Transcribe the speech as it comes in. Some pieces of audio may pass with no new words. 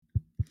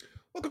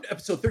Welcome to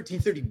episode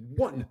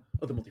 1331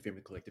 of the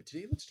Multifamily Collective.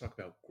 Today, let's talk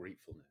about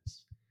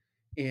gratefulness.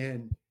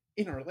 And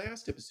in our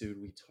last episode,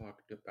 we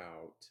talked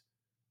about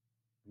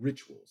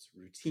rituals,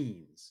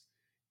 routines,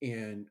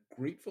 and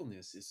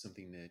gratefulness is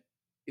something that,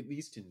 at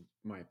least in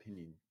my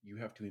opinion, you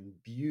have to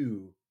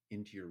imbue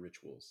into your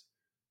rituals.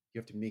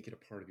 You have to make it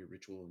a part of your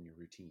ritual and your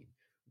routine.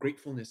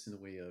 Gratefulness in the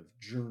way of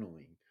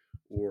journaling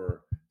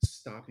or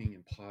stopping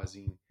and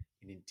pausing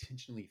and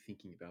intentionally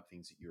thinking about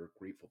things that you're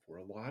grateful for.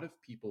 A lot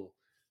of people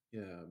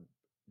um,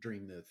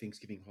 during the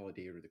Thanksgiving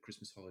holiday or the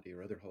Christmas holiday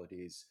or other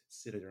holidays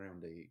sit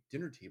around a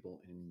dinner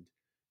table and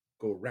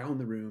go around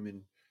the room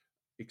and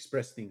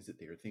express things that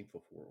they are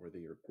thankful for or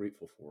they are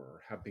grateful for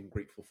or have been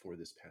grateful for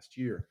this past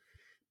year.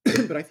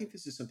 But I think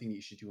this is something that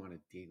you should do on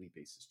a daily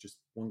basis, just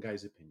one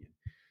guy's opinion.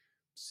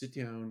 Sit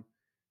down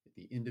at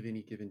the end of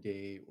any given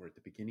day or at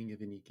the beginning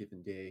of any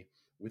given day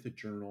with a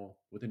journal,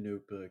 with a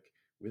notebook,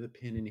 with a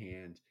pen in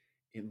hand,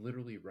 and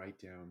literally write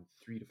down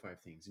 3 to 5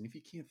 things. And if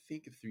you can't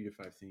think of 3 to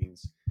 5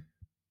 things,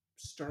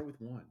 start with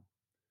one,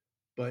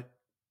 but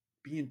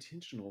be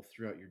intentional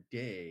throughout your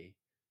day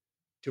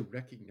to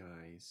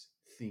recognize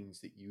things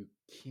that you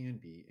can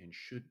be and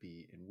should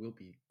be and will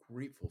be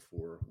grateful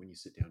for when you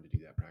sit down to do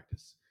that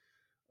practice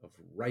of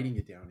writing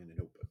it down in a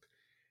notebook.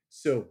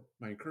 So,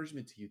 my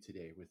encouragement to you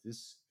today with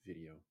this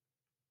video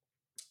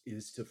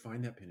is to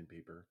find that pen and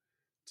paper,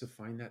 to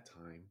find that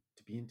time,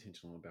 to be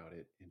intentional about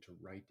it, and to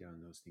write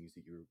down those things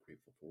that you're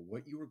grateful for.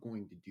 What you are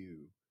going to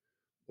do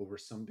over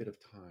some bit of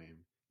time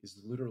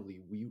is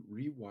literally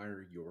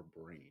rewire your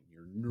brain,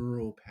 your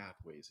neural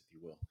pathways, if you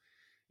will,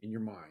 in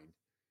your mind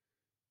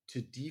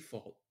to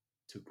default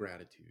to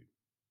gratitude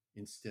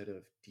instead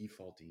of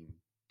defaulting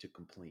to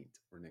complaint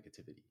or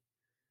negativity.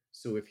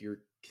 So if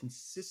you're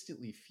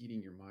consistently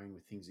feeding your mind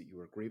with things that you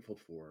are grateful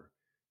for,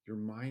 your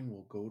mind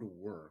will go to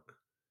work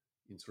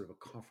in sort of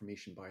a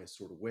confirmation bias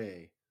sort of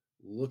way,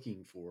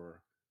 looking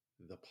for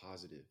the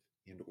positive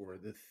and or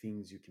the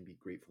things you can be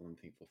grateful and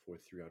thankful for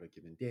throughout a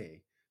given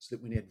day, so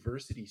that when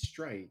adversity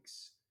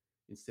strikes,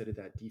 instead of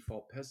that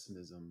default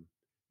pessimism,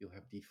 you'll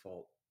have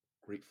default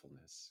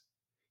gratefulness.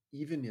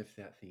 Even if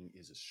that thing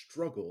is a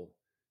struggle,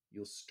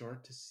 you'll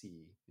start to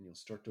see and you'll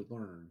start to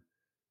learn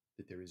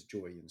that there is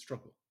joy in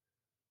struggle,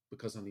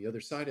 because on the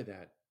other side of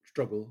that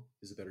struggle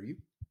is a better you.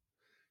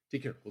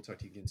 Take care. We'll talk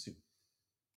to you again soon.